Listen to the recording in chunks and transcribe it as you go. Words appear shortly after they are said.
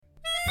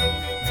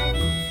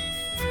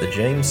The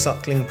James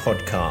Suckling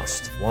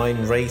Podcast.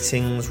 Wine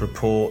ratings,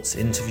 reports,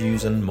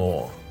 interviews and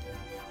more.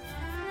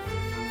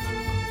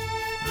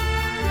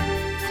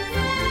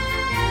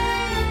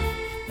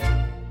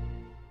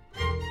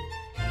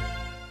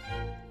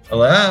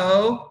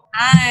 Hello.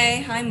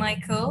 Hi,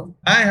 Michael.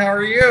 Hi, how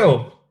are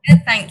you?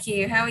 Good, thank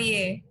you. How are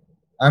you?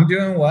 I'm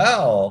doing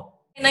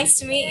well. Nice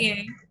to meet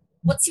you.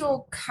 What's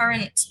your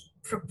current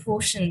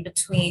proportion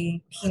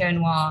between Pinot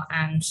Noir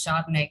and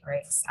Chardonnay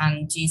grapes?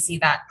 And do you see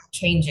that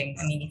changing?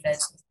 I mean, you said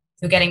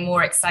you're getting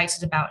more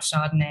excited about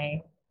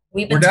Chardonnay.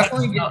 We're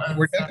definitely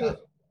bullish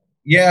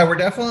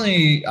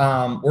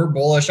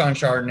on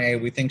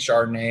Chardonnay. We think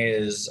Chardonnay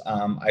is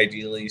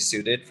ideally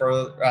suited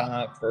for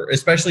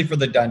especially for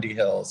the Dundee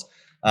Hills.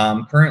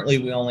 Currently,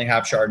 we only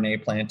have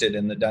Chardonnay planted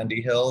in the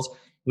Dundee Hills.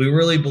 We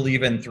really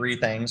believe in three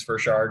things for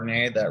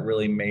Chardonnay that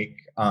really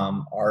make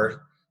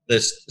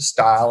this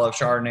style of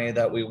Chardonnay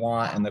that we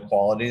want and the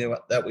quality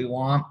that we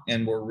want.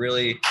 And we're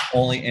really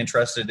only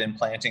interested in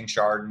planting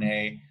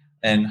Chardonnay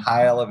in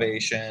high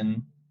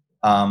elevation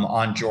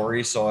on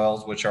Jory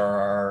soils, which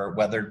are our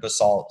weathered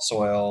basalt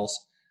soils,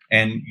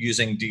 and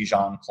using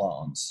Dijon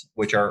clones,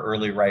 which are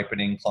early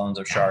ripening clones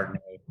of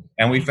Chardonnay.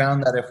 And we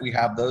found that if we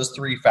have those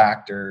three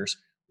factors,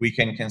 we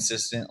can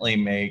consistently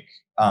make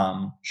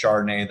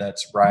Chardonnay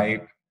that's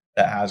ripe,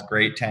 that has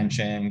great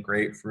tension,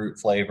 great fruit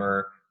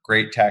flavor,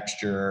 great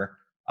texture,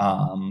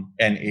 and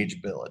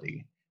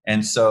ageability.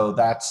 And so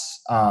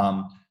that's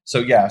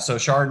so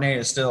Chardonnay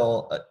is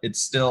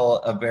still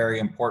a very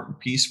important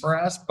piece for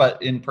us, but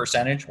in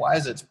percentage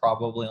wise, it's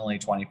probably only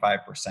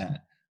 25%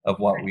 of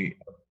what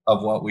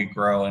we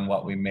grow and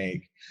what we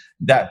make.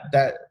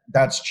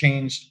 That's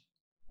changed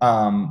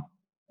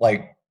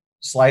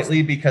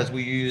slightly because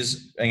we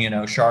use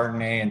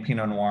Chardonnay and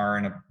Pinot Noir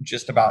in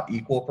just about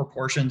equal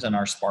proportions in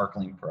our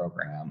sparkling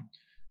program.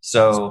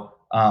 So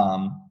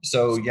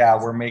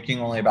we're making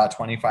only about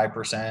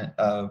 25%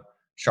 of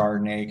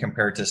Chardonnay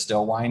compared to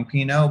still wine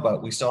Pinot,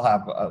 but we still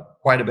have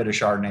quite a bit of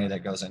Chardonnay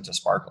that goes into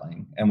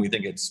sparkling, and we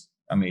think it's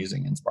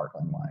amazing in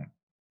sparkling wine.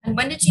 And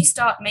when did you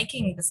start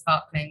making the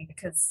sparkling?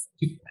 Because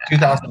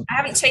 2000. I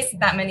haven't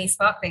tasted that many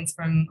sparklings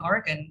from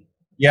Oregon.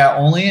 Yeah,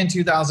 only in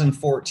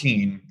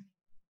 2014.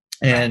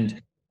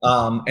 And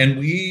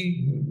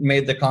we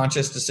made the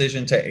conscious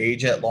decision to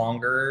age it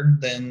longer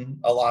than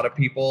a lot of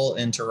people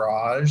in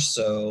tirage.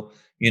 So,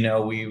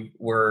 we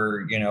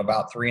were,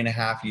 about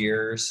 3.5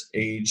 years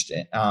aged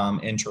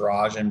in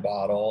tirage and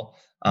bottle,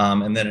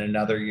 and then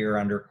another year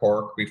under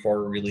cork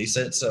before we release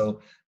it. So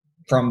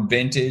from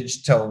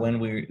vintage till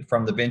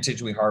from the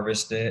vintage we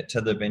harvest it to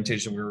the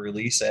vintage we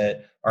release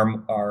it,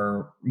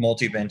 our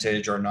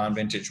multi-vintage or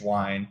non-vintage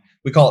wine,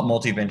 we call it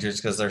multi-vintage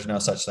because there's no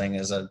such thing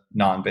as a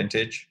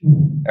non-vintage.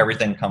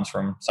 Everything comes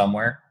from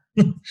somewhere.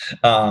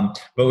 But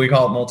we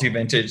call it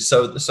multi-vintage.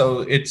 So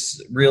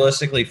it's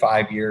realistically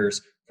 5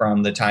 years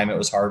from the time it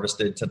was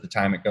harvested to the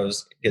time it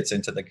gets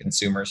into the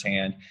consumer's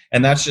hand.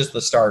 And that's just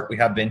the start. We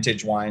have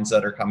vintage wines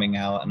that are coming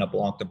out and a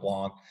Blanc de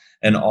Blanc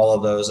and all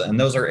of those. And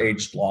those are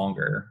aged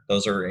longer.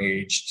 Those are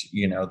aged,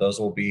 those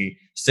will be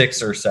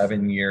 6 or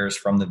 7 years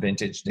from the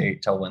vintage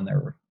date till when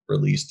they're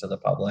released to the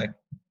public.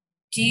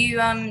 Do you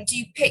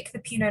pick the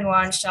Pinot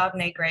Noir and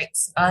Chardonnay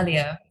grapes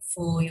earlier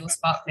for your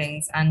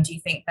sparklings? And do you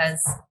think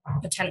there's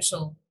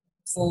potential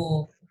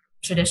for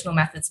traditional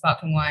method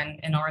sparkling wine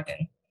in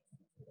Oregon?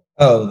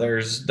 Oh,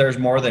 there's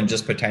more than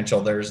just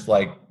potential. There's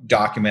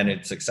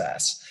documented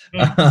success. You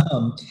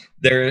have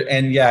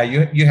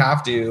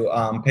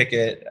to pick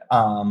it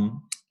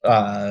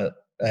at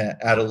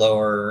a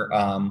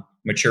lower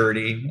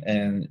maturity,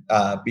 and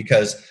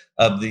because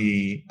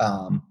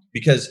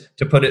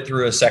to put it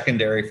through a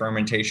secondary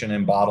fermentation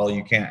and bottle,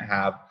 you can't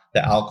have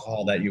the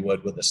alcohol that you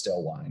would with a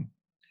still wine.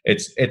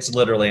 It's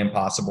literally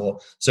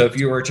impossible. So if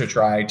you were to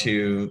try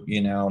to,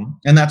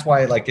 and that's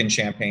why in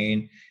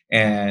Champagne,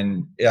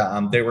 and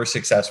they were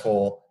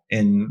successful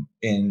in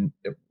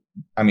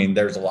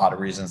there's a lot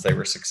of reasons they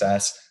were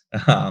success.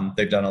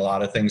 They've done a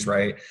lot of things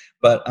right,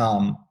 but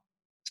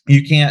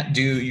you can't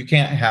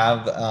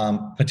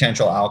have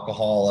potential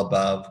alcohol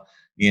above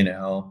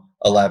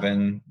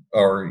 11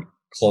 or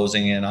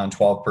closing in on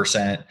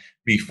 12%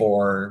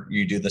 before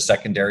you do the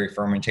secondary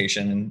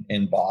fermentation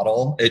in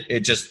bottle.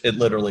 It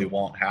literally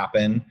won't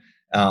happen.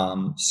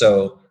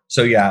 So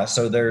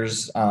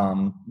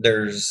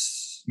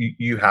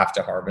you have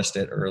to harvest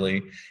it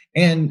early.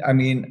 And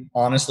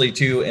honestly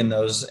too, in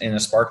a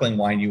sparkling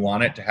wine, you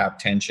want it to have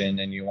tension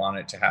and you want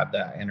it to have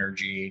that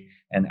energy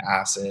and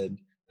acid.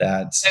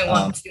 Don't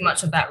want too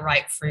much of that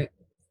ripe fruit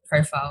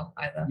profile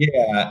either.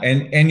 Yeah.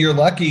 And you're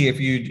lucky if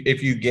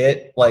you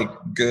get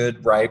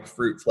good ripe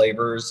fruit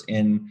flavors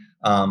in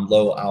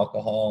low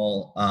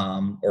alcohol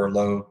or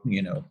low,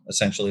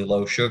 essentially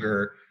low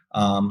sugar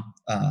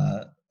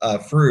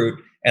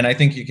fruit. And I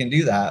think you can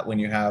do that when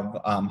you have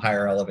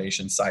higher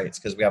elevation sites,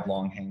 because we have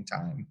long hang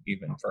time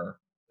even for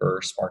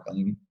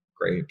sparkling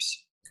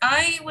grapes.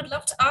 I would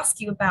love to ask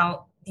you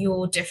about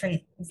your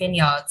different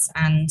vineyards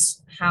and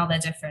how they're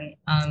different.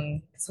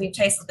 So we've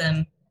tasted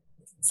them.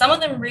 Some of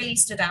them really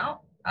stood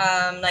out,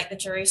 like the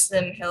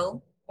Jerusalem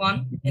Hill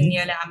one in the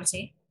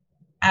early-ripening.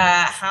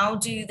 How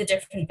do the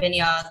different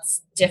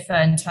vineyards differ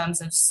in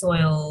terms of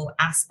soil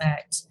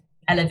aspect,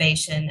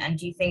 elevation, and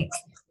do you think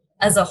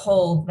as a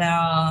whole there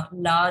are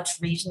large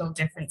regional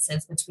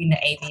differences between the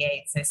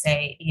AVA, so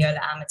say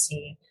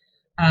Eola-Amity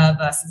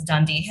versus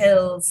Dundee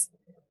Hills,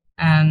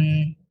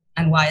 and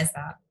why is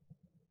that?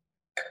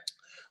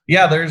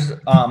 Yeah, there's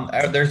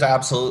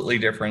absolutely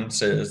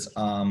differences.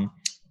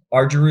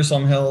 Our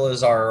Jerusalem Hill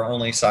is our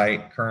only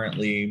site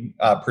currently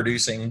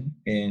producing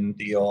in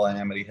the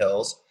Eola-Amity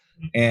Hills.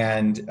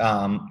 And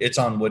it's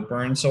on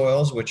wood-burn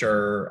soils, which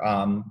are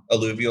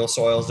alluvial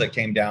soils that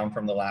came down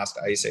from the last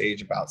ice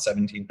age about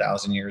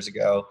 17,000 years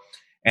ago.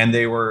 And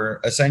they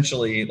were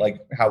essentially, like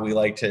how we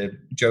like to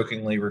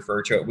jokingly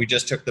refer to it, we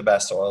just took the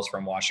best soils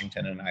from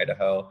Washington and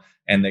Idaho,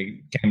 and they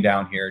came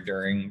down here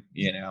during,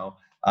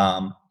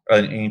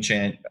 an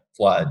ancient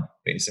flood,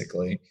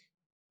 basically.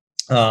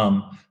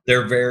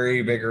 They're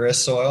very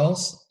vigorous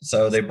soils,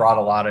 so they brought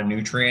a lot of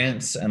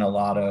nutrients and a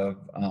lot of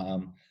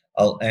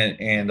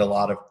and a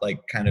lot of like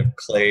kind of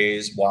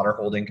clays, water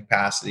holding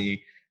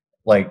capacity,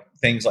 like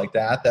things like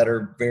that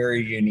are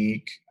very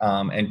unique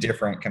and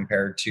different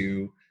compared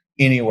to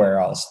anywhere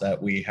else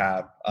that we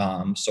have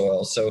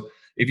soils. So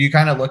if you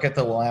kind of look at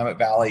the Willamette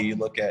Valley, you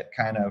look at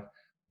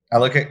I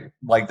look at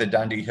like the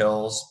Dundee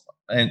Hills,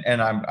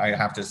 and I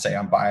have to say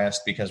I'm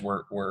biased because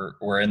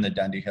we're in the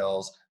Dundee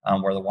Hills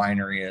where the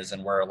winery is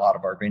and where a lot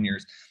of our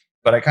vineyards.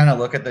 But I kind of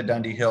look at the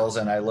Dundee Hills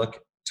and I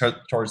look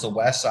towards the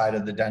west side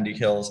of the Dundee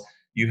Hills.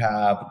 You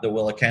have the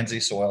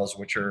Willackenzie soils,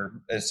 which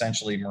are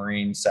essentially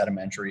marine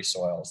sedimentary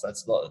soils.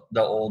 That's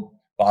the old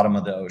bottom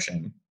of the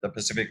ocean, the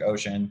Pacific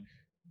Ocean,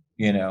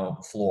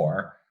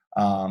 floor.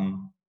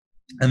 And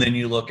then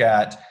you look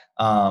at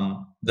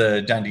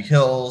the Dundee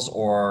Hills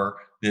or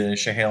the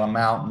Chehalem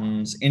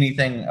Mountains,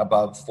 anything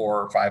above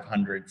 400 or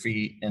 500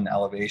 feet in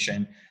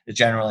elevation, it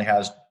generally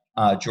has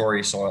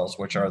Jory soils,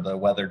 which are the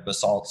weathered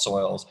basalt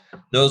soils.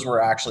 Those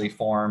were actually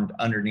formed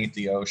underneath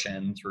the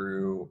ocean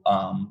through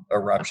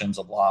eruptions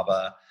of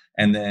lava.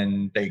 And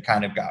then they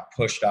kind of got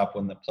pushed up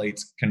when the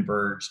plates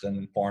converged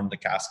and formed the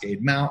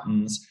Cascade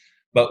Mountains.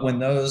 But when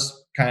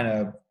those kind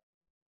of,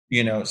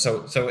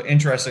 so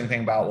interesting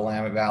thing about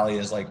Willamette Valley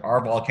is like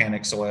our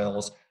volcanic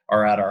soils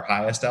are at our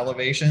highest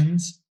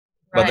elevations,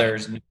 but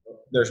there's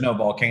no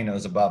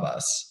volcanoes above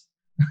us.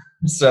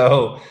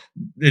 So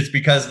it's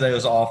because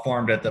those all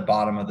formed at the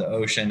bottom of the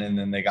ocean and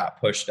then they got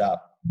pushed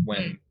up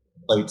when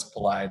plates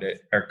collided,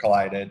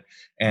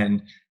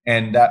 and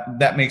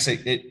that makes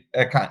it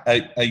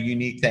a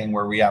unique thing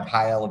where we have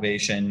high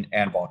elevation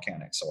and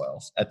volcanic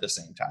soils at the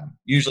same time.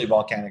 Usually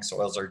volcanic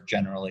soils are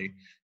generally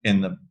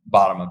in the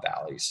bottom of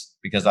valleys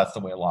because that's the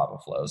way lava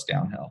flows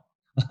downhill.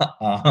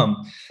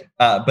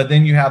 But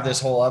then you have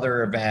this whole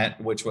other event,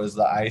 which was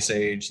the ice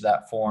age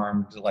that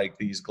formed like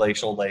these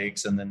glacial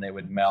lakes, and then they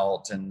would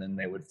melt and then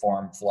they would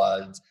form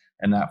floods,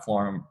 and that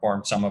formed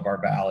some of our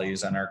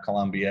valleys and our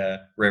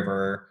Columbia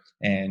River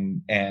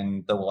and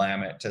the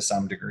Willamette to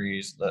some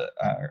degrees, the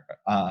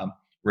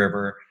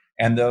river.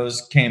 And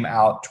those came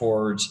out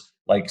towards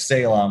like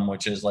Salem,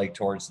 which is like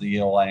towards the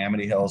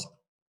Eola-Amity Hills,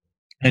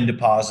 and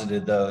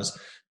deposited those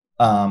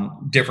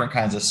different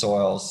kinds of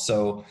soils.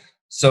 So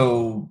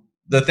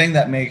the thing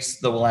that makes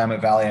the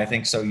Willamette Valley, I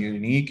think, so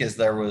unique is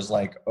there was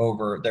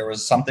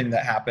something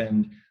that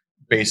happened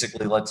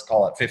basically, let's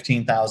call it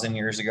 15,000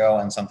 years ago,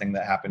 and something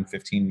that happened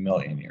 15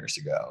 million years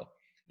ago.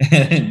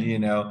 And,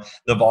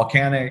 the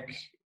volcanic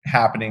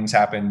happenings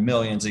happened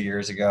millions of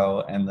years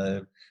ago, and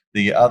the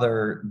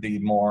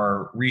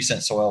more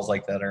recent soils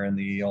like that are in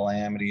the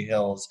Eola-Amity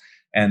Hills,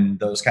 and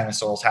those kind of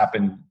soils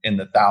happened in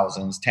the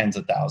thousands, tens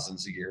of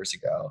thousands of years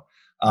ago.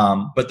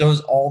 But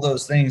all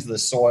those things, the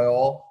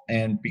soil,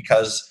 and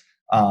because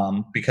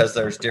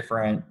there's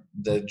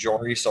the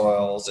Jory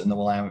soils in the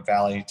Willamette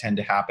Valley tend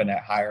to happen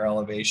at higher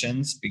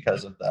elevations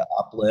because of the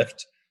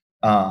uplift.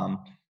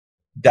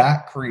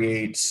 That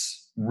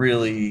creates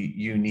really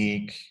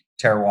unique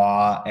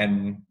terroir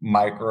and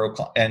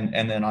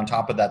and then on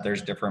top of that,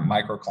 there's different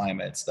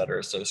microclimates that are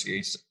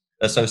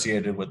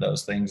associated with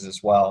those things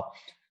as well.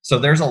 So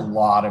there's a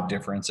lot of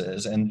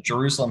differences, and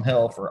Jerusalem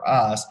Hill for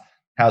us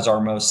has our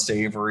most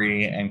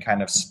savory and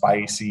kind of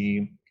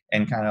spicy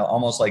and kind of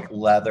almost like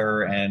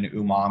leather and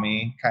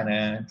umami kind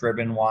of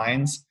driven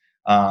wines.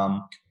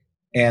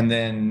 And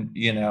then,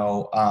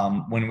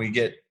 when we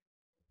get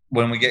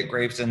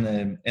grapes in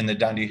the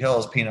Dundee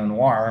Hills, Pinot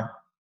Noir,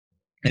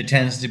 it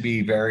tends to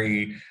be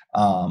very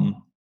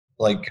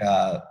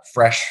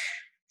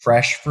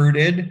fresh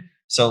fruited.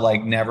 So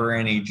like never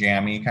any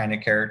jammy kind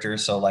of character.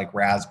 So like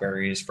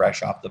raspberries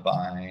fresh off the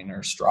vine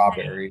or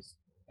strawberries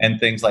and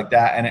things like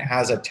that. And it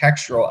has a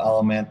textural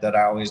element that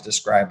I always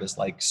describe as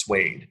like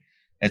suede.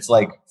 It's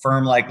like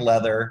firm like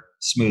leather,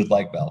 smooth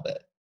like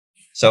velvet.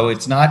 So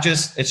it's not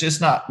just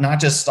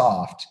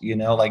soft,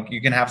 like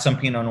you can have some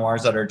Pinot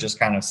Noirs that are just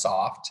kind of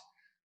soft,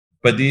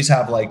 but these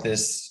have like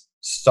this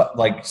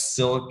like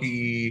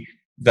silky,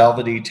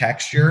 velvety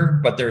texture,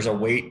 but there's a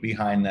weight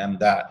behind them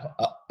that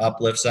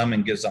uplifts them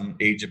and gives them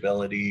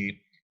ageability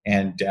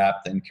and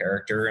depth and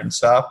character and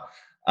stuff.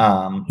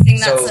 I think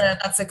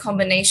that's a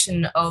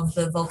combination of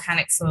the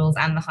volcanic soils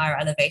and the higher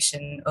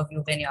elevation of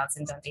your vineyards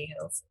in Dundee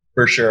Hills.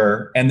 For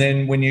sure. And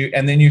then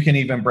you can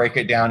even break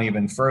it down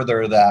even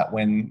further, that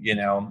when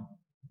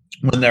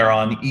they're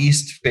on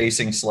east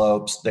facing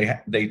slopes,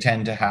 they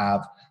tend to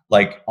have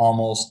like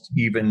almost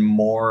even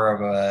more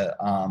of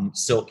a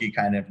silky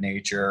kind of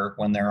nature.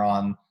 When they're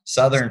on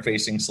southern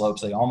facing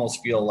slopes, they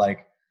almost feel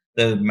like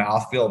the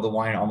mouthfeel of the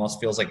wine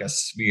almost feels like a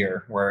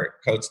sphere, where it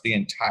coats the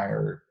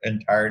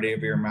entirety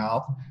of your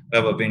mouth. We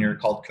have a vineyard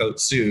called Côte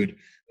Sud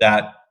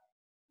that,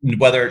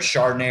 whether it's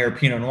Chardonnay or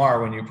Pinot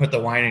Noir, when you put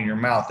the wine in your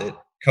mouth, it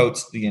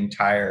coats the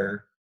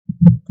entire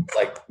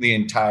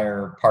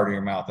part of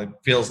your mouth. It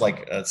feels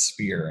like a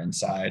sphere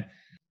inside.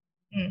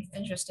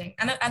 Interesting.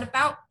 And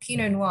about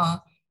Pinot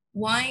Noir,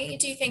 why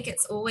do you think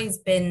it's always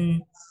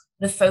been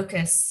the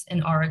focus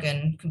in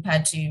Oregon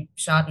compared to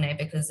Chardonnay?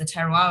 Because the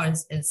terroir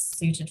is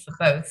suited for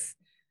both.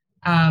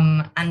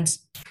 And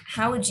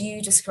how would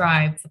you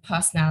describe the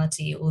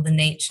personality or the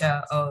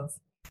nature of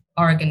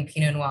Oregon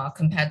Pinot Noir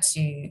compared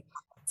to,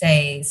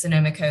 say,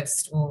 Sonoma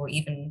Coast or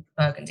even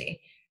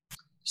Burgundy?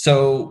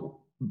 So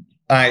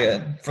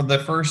for the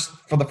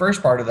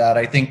first part of that,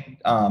 I think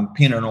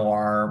Pinot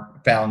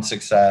Noir found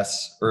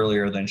success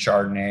earlier than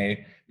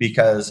Chardonnay,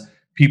 because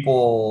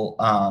people,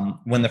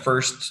 when the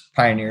first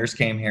pioneers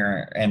came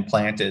here and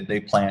planted, they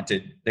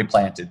planted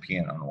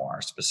Pinot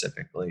Noir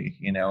specifically,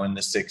 in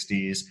the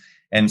 60s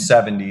and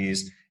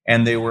 70s,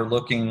 and they were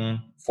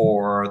looking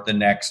for the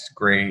next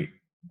great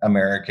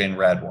American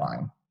red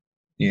wine,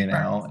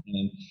 Right.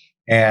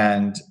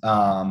 and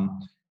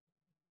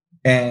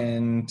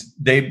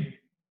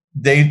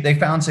they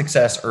found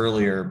success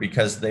earlier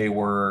because they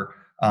were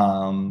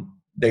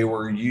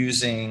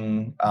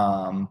using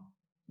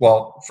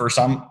for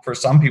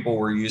some people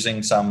were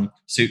using some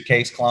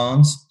suitcase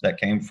clones that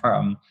came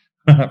from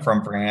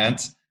from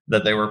France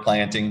that they were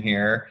planting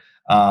here,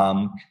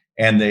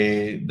 and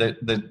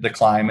the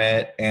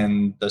climate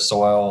and the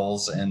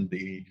soils and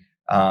the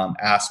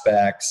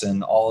aspects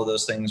and all of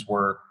those things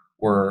were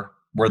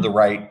the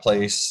right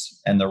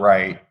place and the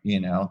right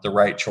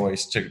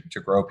choice to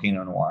grow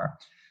Pinot Noir.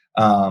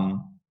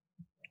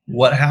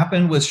 What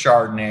happened with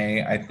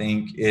Chardonnay, I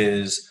think,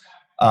 is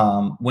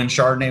when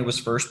Chardonnay was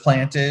first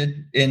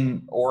planted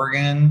in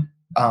Oregon,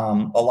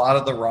 a lot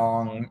of the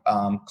wrong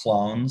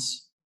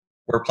clones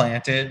were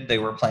planted. They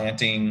were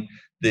planting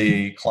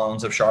the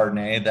clones of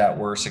Chardonnay that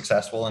were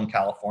successful in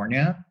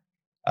California,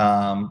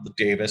 the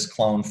Davis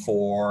Clone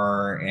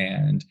 4,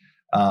 and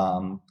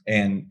some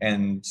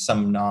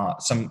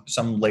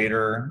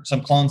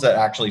clones that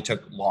actually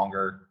took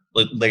longer,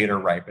 later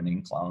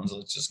ripening clones,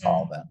 let's just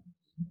call them.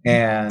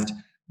 And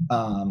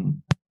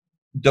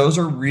those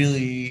are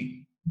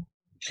really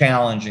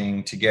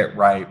challenging to get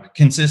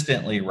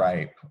consistently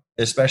ripe,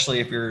 especially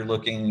if you're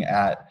looking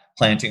at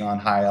planting on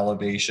high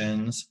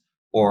elevations,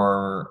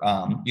 or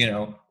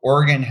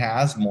Oregon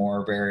has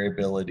more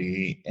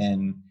variability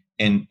in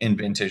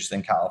vintage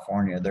than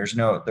California. There's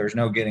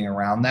no getting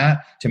around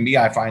that. To me,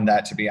 I find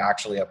that to be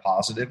actually a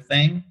positive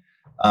thing,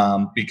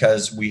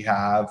 because we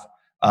have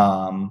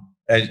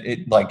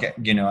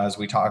as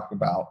we talk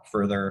about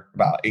further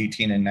about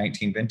 18 and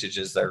 19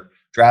 vintages, they're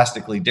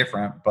drastically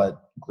different,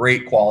 but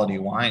great quality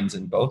wines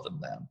in both of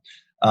them.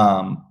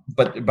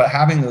 But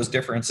having those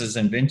differences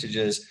in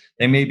vintages,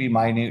 they may be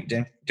minute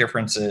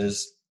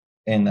differences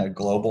in a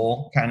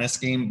global kind of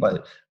scheme,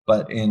 but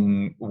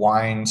in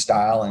wine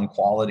style and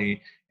quality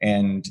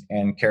and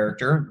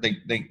character,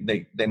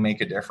 they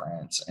make a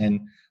difference.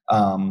 And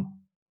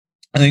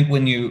I think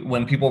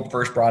when people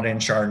first brought in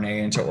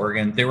Chardonnay into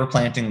Oregon, they were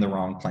planting the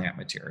wrong plant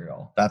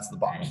material. That's the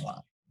bottom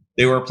line.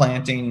 They were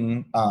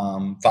planting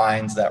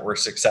vines that were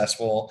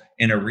successful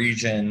in a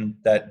region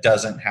that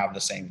doesn't have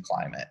the same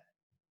climate.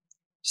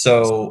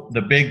 So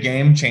the big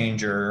game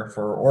changer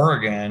for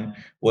Oregon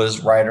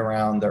was right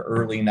around the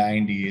early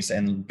 90s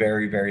and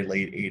very, very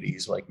late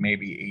 80s, like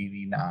maybe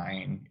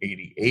 89,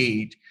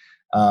 88.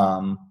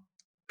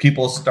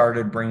 People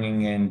started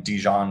bringing in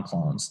Dijon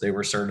clones. They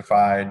were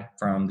certified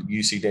from the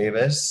UC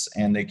Davis,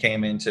 and they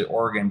came into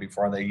Oregon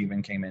before they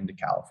even came into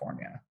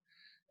California.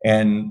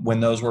 And when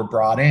those were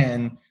brought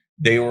in,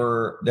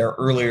 they're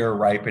earlier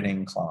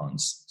ripening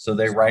clones. So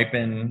they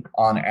ripen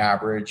on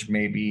average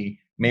maybe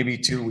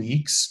 2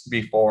 weeks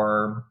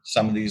before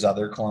some of these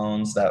other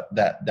clones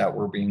that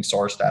were being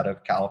sourced out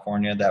of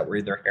California, that were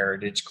either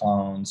heritage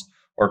clones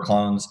or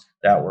clones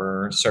that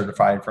were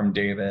certified from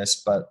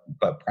Davis, but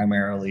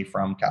primarily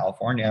from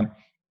California.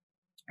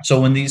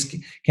 So when these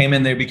came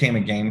in, they became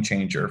a game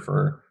changer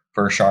for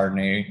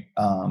Chardonnay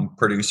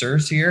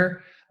producers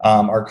here.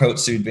 Our Côte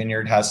Sud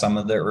vineyard has some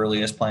of the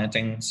earliest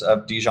plantings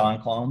of Dijon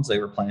clones. They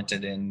were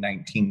planted in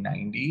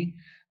 1990.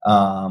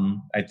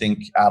 I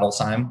think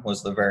Adelsheim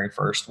was the very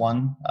first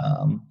one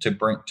to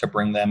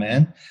bring them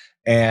in,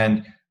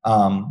 and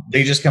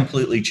they just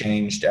completely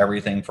changed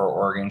everything for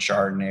Oregon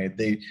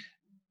Chardonnay.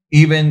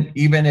 Even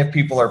if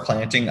people are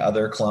planting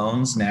other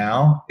clones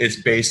now,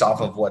 it's based off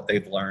of what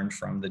they've learned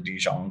from the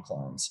Dijon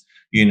clones.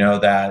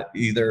 That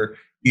either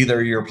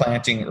either you're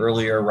planting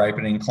earlier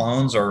ripening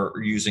clones or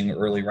using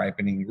early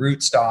ripening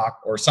rootstock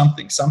or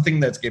something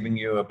that's giving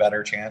you a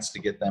better chance to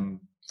get them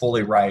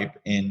fully ripe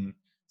in,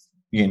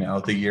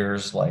 the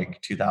years like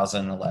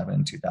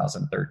 2011,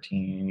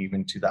 2013,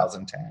 even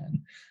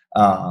 2010,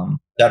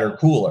 that are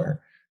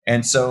cooler.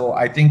 And so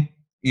I think,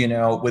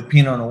 with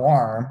Pinot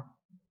Noir,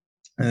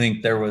 I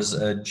think there was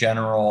a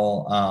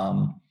general,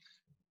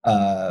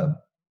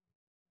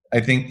 I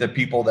think the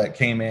people that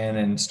came in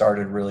and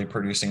started really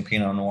producing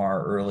Pinot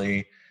Noir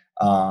early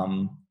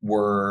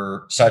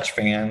were such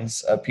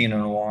fans of Pinot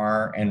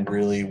Noir and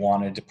really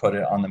wanted to put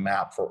it on the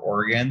map for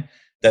Oregon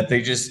that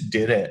they just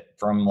did it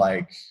from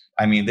they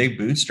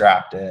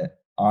bootstrapped it,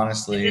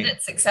 honestly. They did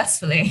it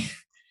successfully.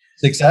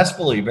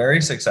 Very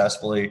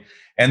successfully.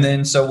 And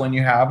then, so when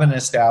you have an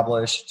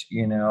established,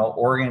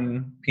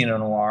 Oregon Pinot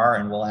Noir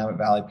and Willamette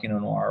Valley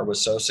Pinot Noir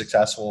was so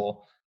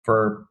successful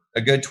for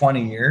a good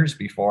 20 years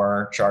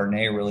before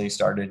Chardonnay really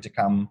started to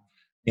come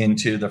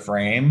into the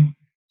frame.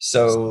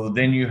 So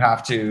then you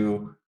have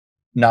to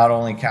not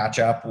only catch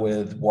up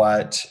with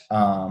what,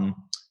 having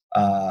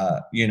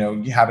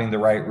the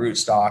right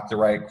rootstock, the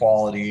right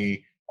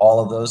quality, all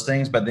of those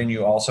things, but then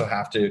you also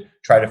have to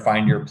try to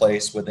find your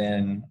place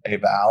within a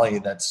valley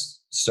that's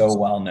so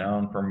well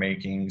known for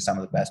making some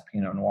of the best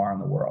Pinot Noir in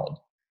the world.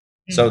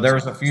 Mm-hmm. So there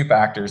was a few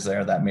factors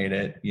there that made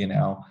it,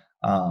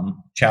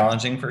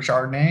 challenging for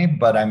Chardonnay,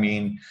 but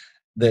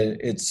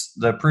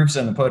the proof's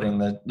in the pudding.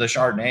 The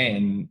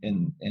Chardonnay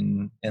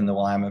in the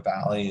Willamette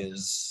Valley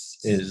is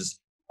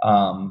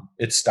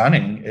it's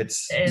stunning.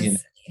 It's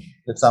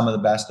some of the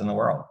best in the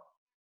world.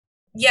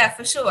 Yeah,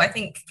 for sure.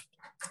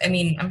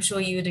 I'm sure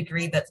you would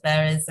agree that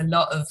there is a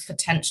lot of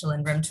potential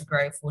and room to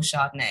grow for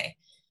Chardonnay.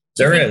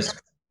 There is.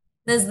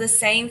 There's the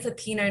same for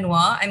Pinot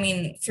Noir.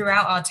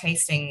 Throughout our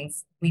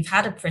tastings, we've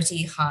had a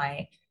pretty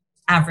high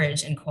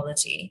average in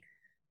quality.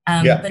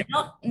 But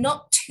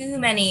not too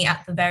many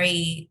at the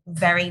very,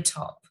 very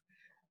top.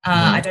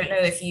 I don't know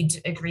if you'd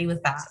agree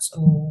with that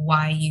or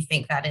why you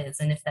think that is,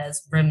 and if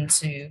there's room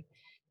to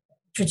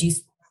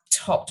produce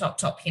top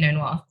Pinot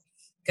Noir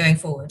going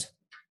forward.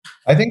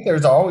 I think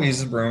there's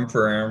always room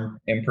for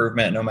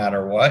improvement, no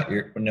matter what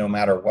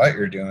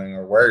you're doing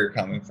or where you're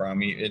coming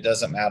from. It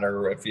doesn't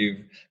matter if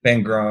you've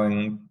been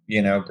growing,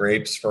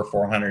 grapes for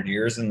 400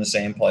 years in the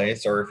same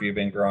place, or if you've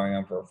been growing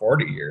them for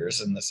 40 years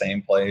in the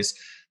same place.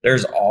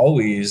 There's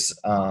always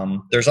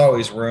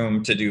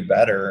room to do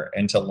better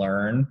and to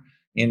learn,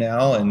 you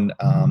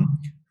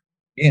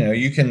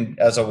can,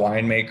 as a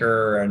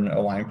winemaker and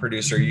a wine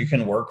producer, you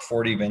can work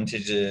 40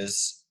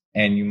 vintages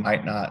and you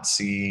might not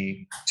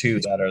see two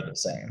that are the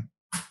same,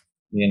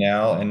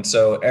 and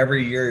so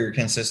every year you're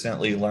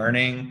consistently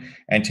learning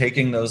and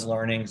taking those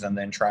learnings and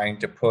then trying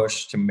to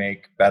push to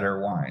make better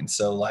wine.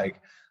 So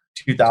like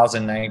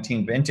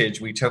 2019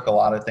 vintage, we took a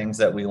lot of things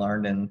that we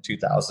learned in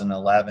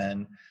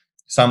 2011,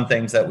 some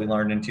things that we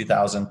learned in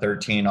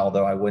 2013,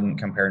 although I wouldn't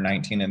compare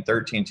 19 and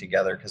 13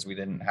 together because we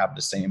didn't have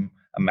the same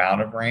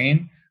amount of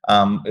rain.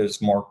 It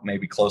was more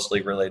maybe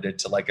closely related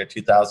to like a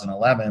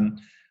 2011.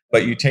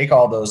 But you take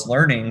all those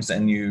learnings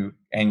and you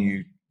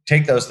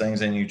take those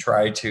things and you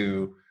try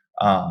to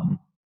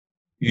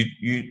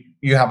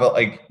you have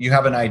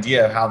an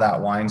idea of how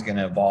that wine's going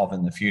to evolve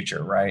in the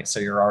future, right?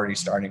 So you're already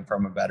starting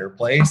from a better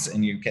place,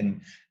 and you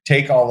can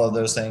take all of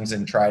those things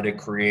and try to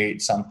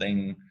create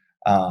something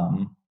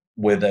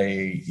with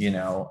a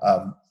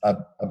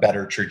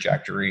better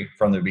trajectory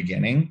from the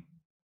beginning.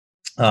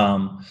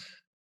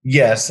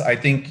 Yes, I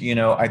think,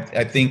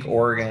 I think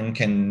Oregon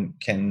can,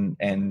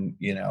 and,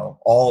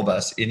 all of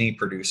us, any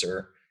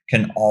producer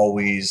can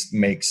always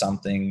make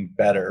something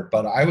better.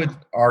 But I would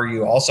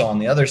argue also on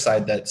the other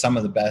side that some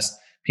of the best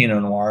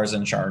Pinot Noirs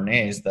and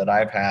Chardonnays that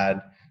I've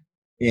had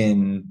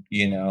in,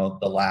 the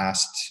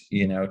last,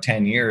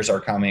 10 years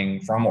are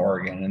coming from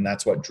Oregon. And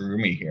that's what drew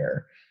me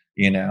here,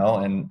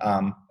 and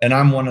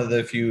I'm one of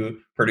the few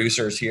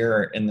producers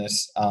here in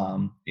this,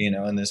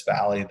 in this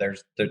valley.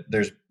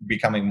 There's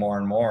becoming more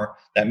and more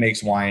that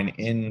makes wine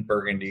in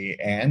Burgundy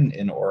and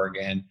in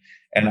Oregon.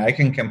 And I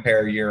can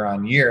compare year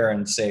on year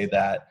and say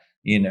that,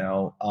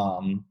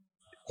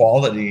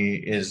 quality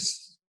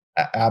is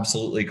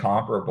absolutely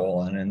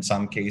comparable. And in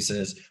some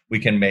cases we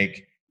can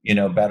make,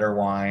 better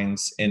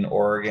wines in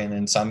Oregon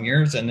in some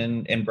years and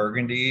in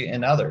Burgundy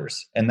in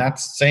others. And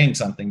that's saying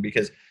something,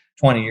 because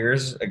 20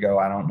 years ago,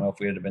 I don't know if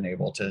we would have been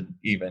able to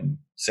even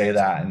say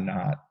that and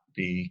not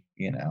be,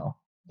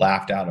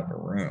 laughed out of a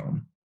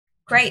room.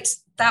 Great.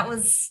 That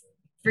was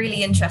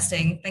really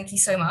interesting. Thank you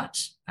so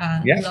much.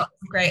 Lots of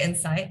great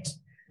insight.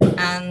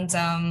 And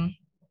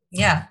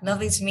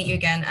lovely to meet you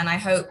again. And I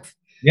hope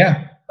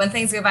when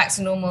things go back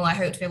to normal, I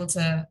hope to be able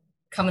to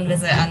come and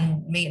visit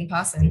and meet in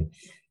person.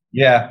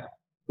 Yeah,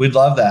 we'd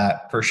love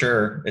that for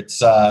sure.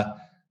 It's an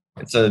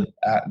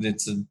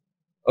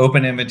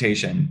open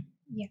invitation.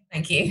 Yeah,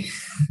 thank you.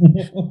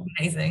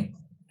 Amazing.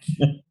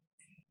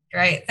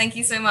 Great. Thank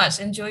you so much.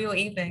 Enjoy your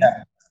evening.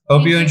 Yeah.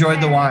 Hope you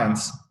enjoyed the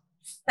wines.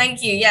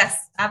 Thank you.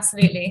 Yes,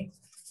 absolutely.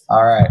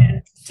 All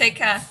right. Take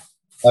care.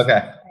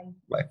 Okay.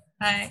 Bye.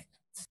 Bye.